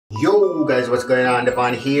Yo guys, what's going on?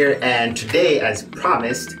 Devon here, and today, as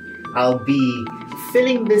promised, I'll be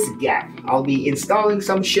filling this gap. I'll be installing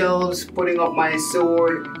some shelves, putting up my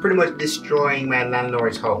sword, pretty much destroying my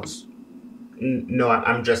landlord's house. No,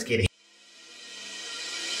 I'm just kidding.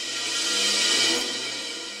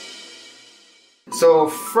 So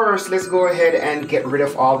first, let's go ahead and get rid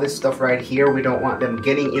of all this stuff right here. We don't want them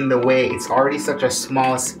getting in the way. It's already such a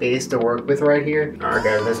small space to work with right here. Alright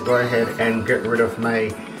guys, let's go ahead and get rid of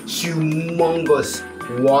my humongous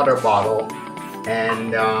water bottle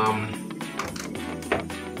and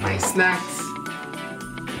my snacks.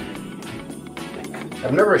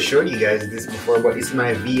 I've never showed you guys this before, but it's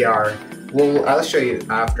my VR. Well, I'll show you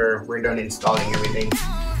after we're done installing everything.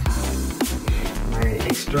 My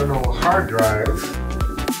external hard drive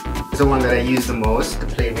is the one that I use the most to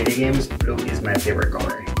play video games. Blue is my favorite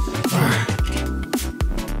color.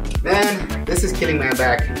 Man, this is killing my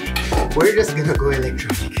back. We're just gonna go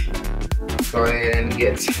electronic. Go ahead and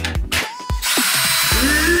get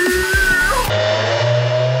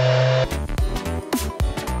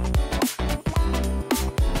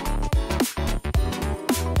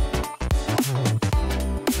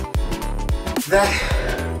that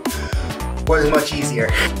was much easier.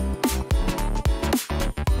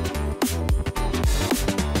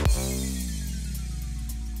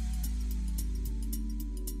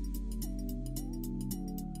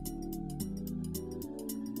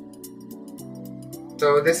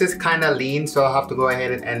 So this is kind of lean, so I'll have to go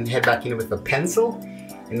ahead and head back in with a pencil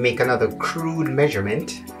and make another crude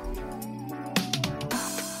measurement.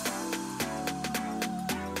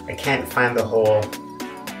 I can't find the hole.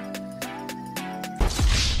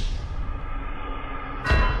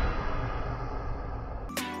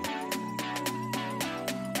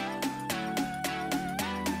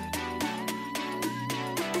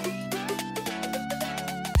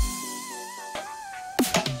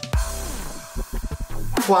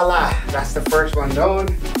 Voila, that's the first one done.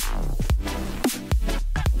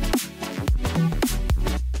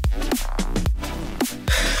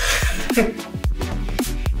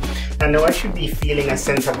 I know I should be feeling a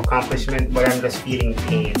sense of accomplishment, but I'm just feeling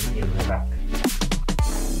pain in my back.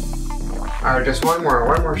 Alright, just one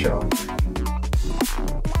more shell.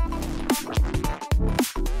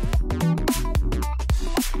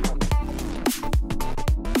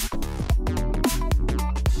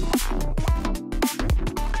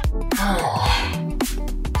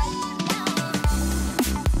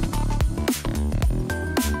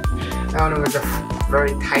 That one was a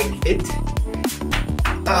very tight fit.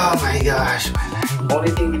 Oh my gosh, man. The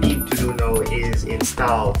only thing we need to do now is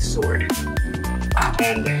install the sword.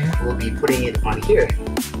 And we'll be putting it on here.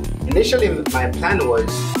 Initially, my plan was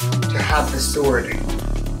to have the sword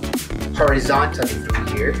horizontally through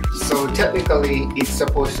here. So technically, it's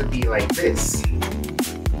supposed to be like this. Be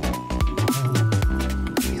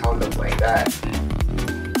held up like that.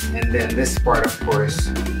 And then this part, of course,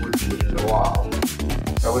 would be in the wall.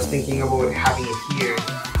 I was thinking about having it here,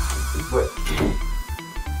 but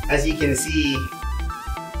as you can see,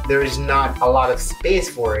 there is not a lot of space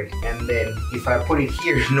for it, and then if I put it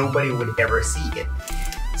here, nobody would ever see it.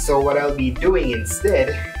 So what I'll be doing instead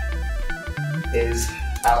is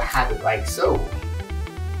I'll have it like so.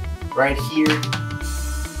 Right here,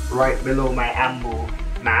 right below my ammo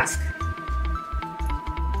mask.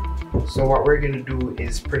 So what we're gonna do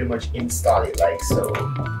is pretty much install it like so.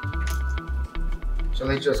 So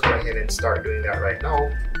let's just go ahead and start doing that right now.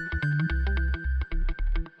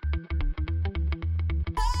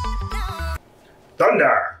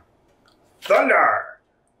 Thunder! Thunder!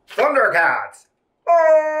 Thundercats!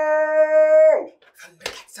 Oh!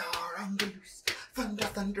 Thundercats are on the loose.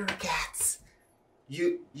 Thundercats.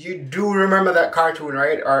 You do remember that cartoon,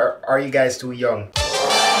 right? Or are you guys too young?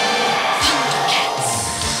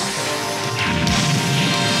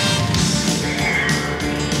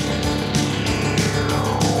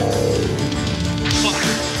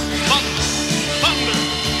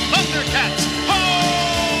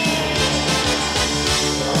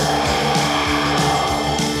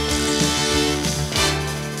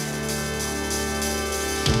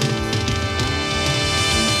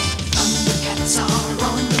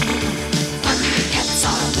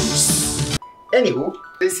 Anywho,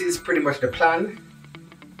 this is pretty much the plan.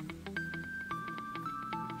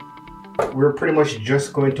 We're pretty much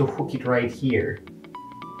just going to hook it right here.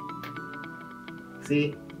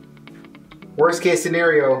 See? Worst case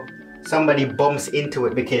scenario, somebody bumps into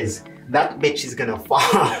it because that bitch is gonna fall.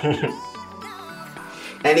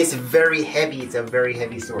 And it's very heavy. It's a very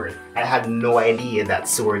heavy sword. I had no idea that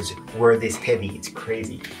swords were this heavy. It's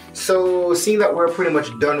crazy. So seeing that we're pretty much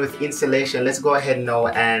done with installation, let's go ahead now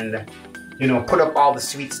and you know, put up all the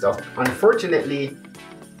sweet stuff. Unfortunately,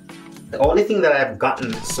 the only thing that I've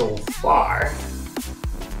gotten so far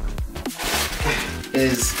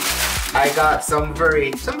is I got some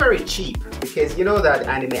very cheap, because you know that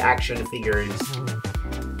anime action figures,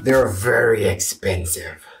 they're very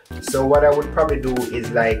expensive. So what I would probably do is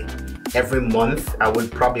like every month I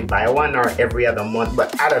would probably buy one, or every other month,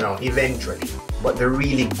 but I don't know, eventually. But the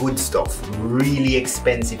really good stuff, really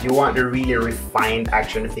expensive. You want the really refined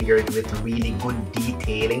action figures with really good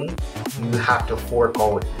detailing, you have to fork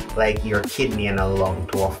out like your kidney and a lung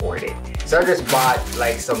to afford it. So I just bought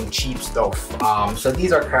like some cheap stuff. So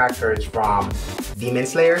these are characters from Demon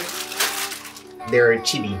Slayer. They're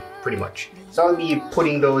chibi, pretty much. So I'll be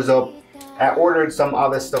putting those up. I ordered some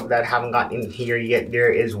other stuff that I haven't gotten in here yet.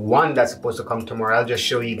 There is one that's supposed to come tomorrow. I'll just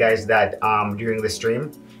show you guys that during the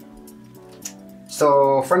stream.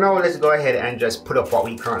 So for now, let's go ahead and just put up what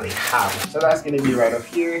we currently have. So that's gonna be right up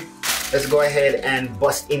here. Let's go ahead and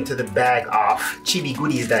bust into the bag of chibi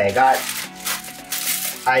goodies that I got.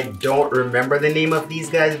 I don't remember the name of these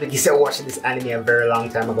guys because I watched this anime a very long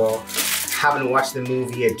time ago. Haven't watched the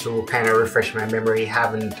movie yet to kind of refresh my memory.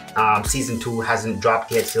 Haven't, season 2 hasn't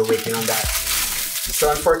dropped yet, still waiting on that.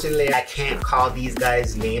 So unfortunately, I can't call these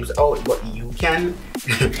guys names out, but you can.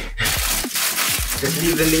 Just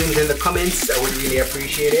leave the names in the comments, I would really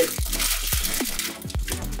appreciate it.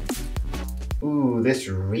 Ooh, this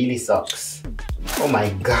really sucks. Oh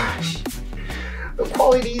my gosh. The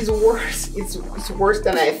quality is worse. It's worse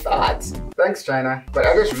than I thought. Thanks, China. But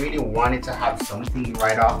I just really wanted to have something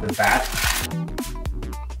right off the bat.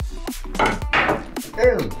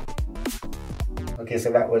 Okay,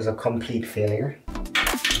 so that was a complete failure.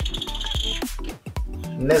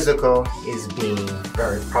 Nezuko is being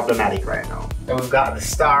very problematic right now. So we've got the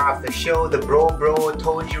star of the show, the bro,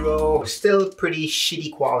 Tojiro. Still pretty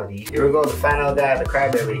shitty quality. Here we go, the final guy, the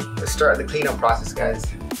crybaby. Let's start the cleanup process, guys.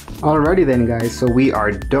 Alrighty then, guys, so we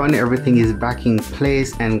are done. Everything is back in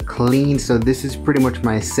place and clean. So this is pretty much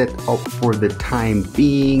my setup for the time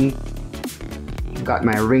being. Got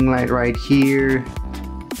my ring light right here.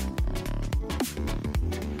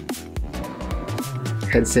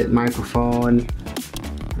 Headset microphone.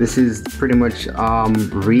 This is pretty much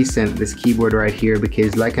recent, this keyboard right here,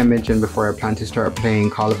 because like I mentioned before, I plan to start playing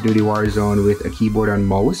Call of Duty Warzone with a keyboard and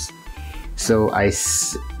mouse. So I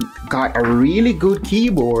got a really good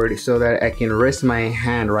keyboard so that I can rest my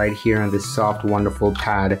hand right here on this soft, wonderful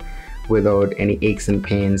pad without any aches and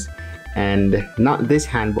pains. And not this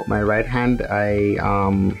hand, but my right hand, I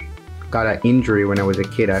got an injury when I was a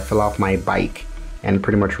kid. I fell off my bike and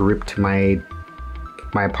pretty much ripped my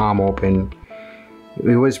palm open.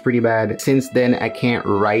 It was pretty bad. Since then, I can't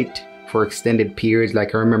write for extended periods.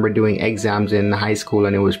 Like I remember doing exams in high school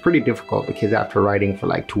and it was pretty difficult because after writing for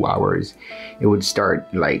like 2 hours, it would start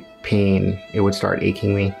like pain. It would start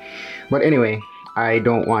aching me. But anyway, I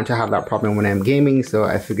don't want to have that problem when I'm gaming, so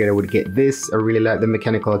I figured I would get this. I really like the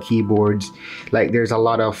mechanical keyboards. Like there's a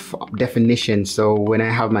lot of definition, so when I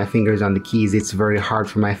have my fingers on the keys, it's very hard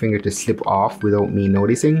for my finger to slip off without me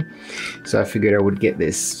noticing. So I figured I would get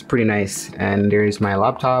this. Pretty nice. And there's my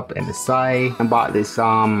laptop and the Sai. I bought this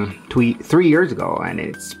 3 years ago, and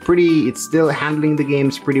it's still handling the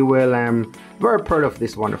games pretty well. I'm very proud of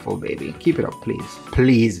this wonderful baby. Keep it up, please.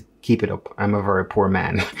 Please keep it up. I'm a very poor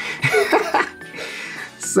man.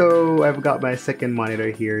 So I've got my second monitor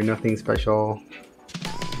here, nothing special.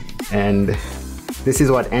 And this is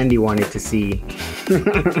what Andy wanted to see.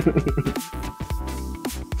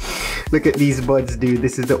 Look at these buds, dude.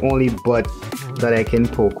 This is the only butt that I can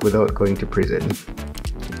poke without going to prison.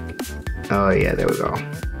 Oh yeah, there we go.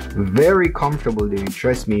 Very comfortable, dude.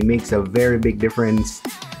 Trust me, it makes a very big difference.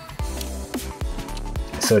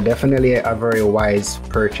 So definitely a very wise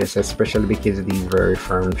purchase, especially because of these very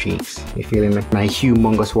firm cheeks. You feeling me? My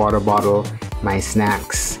humongous water bottle, my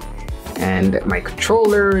snacks, and my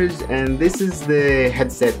controllers. And this is the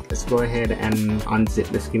headset. Let's go ahead and unzip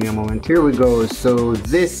this. Give me a moment. Here we go. So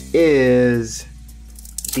this is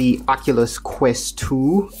the Oculus Quest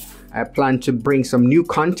 2. I plan to bring some new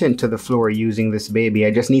content to the floor using this baby.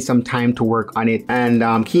 I just need some time to work on it.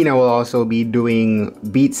 And Kina will also be doing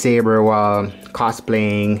Beat Saber while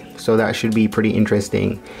cosplaying, so that should be pretty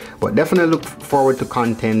interesting. But definitely look forward to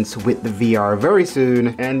contents with the VR very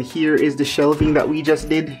soon. And here is the shelving that we just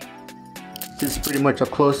did. This is pretty much a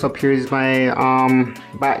close-up. Here is my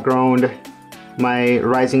background, my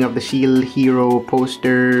Rising of the Shield Hero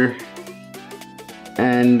poster,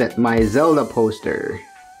 and my Zelda poster.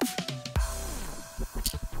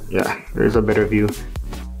 Yeah, there's a better view.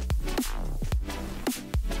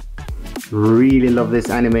 Really love this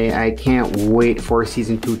anime. I can't wait for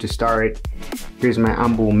season 2 to start. Here's my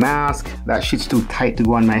Ambu mask. That shit's too tight to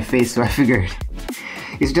go on my face, so I figured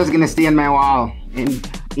it's just gonna stay on my wall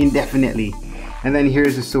indefinitely. And then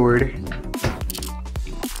here's the sword.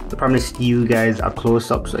 I promised you guys a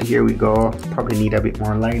close-up, so here we go. Probably need a bit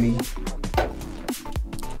more lighting.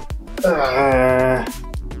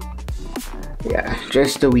 Yeah,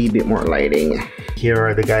 just a wee bit more lighting. Here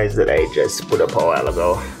are the guys that I just put up a while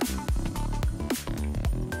ago.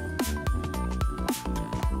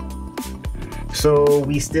 So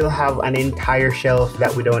we still have an entire shelf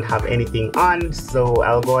that we don't have anything on, so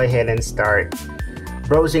I'll go ahead and start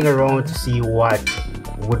browsing around to see what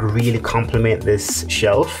would really complement this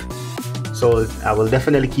shelf. So I will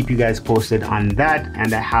definitely keep you guys posted on that,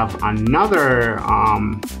 and I have another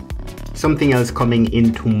something else coming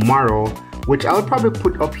in tomorrow, which I'll probably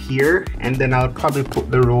put up here, and then I'll probably put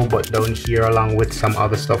the robot down here along with some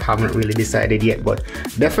other stuff. Haven't really decided yet, but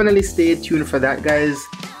definitely stay tuned for that, guys.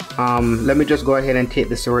 Let me just go ahead and take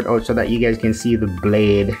the sword out so that you guys can see the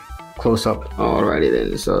blade close up. Alrighty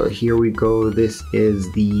then, so here we go. This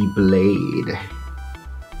is the blade.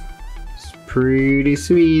 It's pretty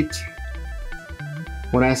sweet.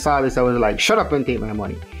 When I saw this, I was like, shut up and take my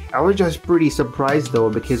money. I was just pretty surprised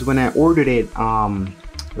though, because when I ordered it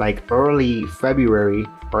like early February,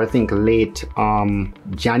 or I think late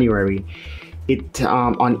January, it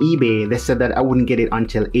on eBay they said that I wouldn't get it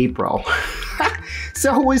until April.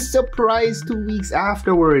 So I was surprised 2 weeks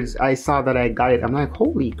afterwards I saw that I got it. I'm like,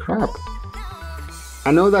 holy crap.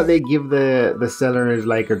 I know that they give the sellers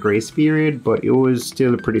like a grace period, but it was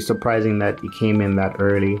still pretty surprising that it came in that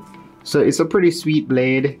early. So it's a pretty sweet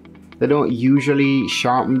blade. They don't usually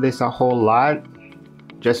sharpen this a whole lot,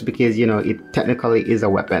 just because, you know, it technically is a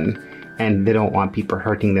weapon and they don't want people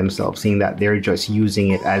hurting themselves, seeing that they're just using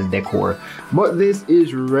it as decor. But this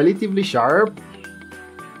is relatively sharp.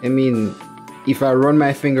 I mean, if I run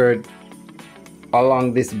my finger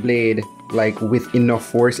along this blade like with enough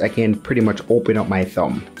force, I can pretty much open up my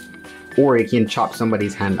thumb, or it can chop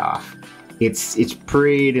somebody's hand off. It's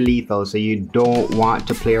pretty lethal, so you don't want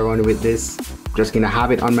to play around with this. Just gonna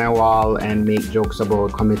have it on my wall and make jokes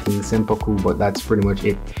about committing seppuku, but that's pretty much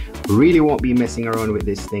it. Really won't be messing around with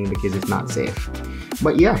this thing because it's not safe.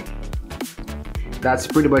 But yeah, that's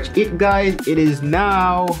pretty much it, guys. It is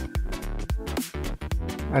now,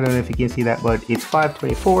 I don't know if you can see that, but it's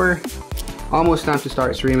 5:24. Almost time to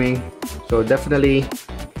start streaming. So definitely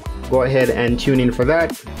go ahead and tune in for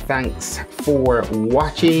that. Thanks for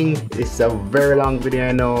watching. It's a very long video,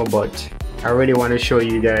 I know, but I really want to show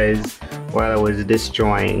you guys while I was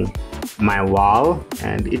destroying my wall,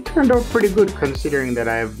 and it turned out pretty good considering that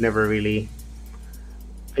I've never really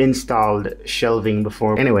installed shelving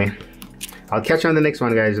before. Anyway, I'll catch you on the next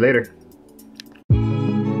one, guys. Later.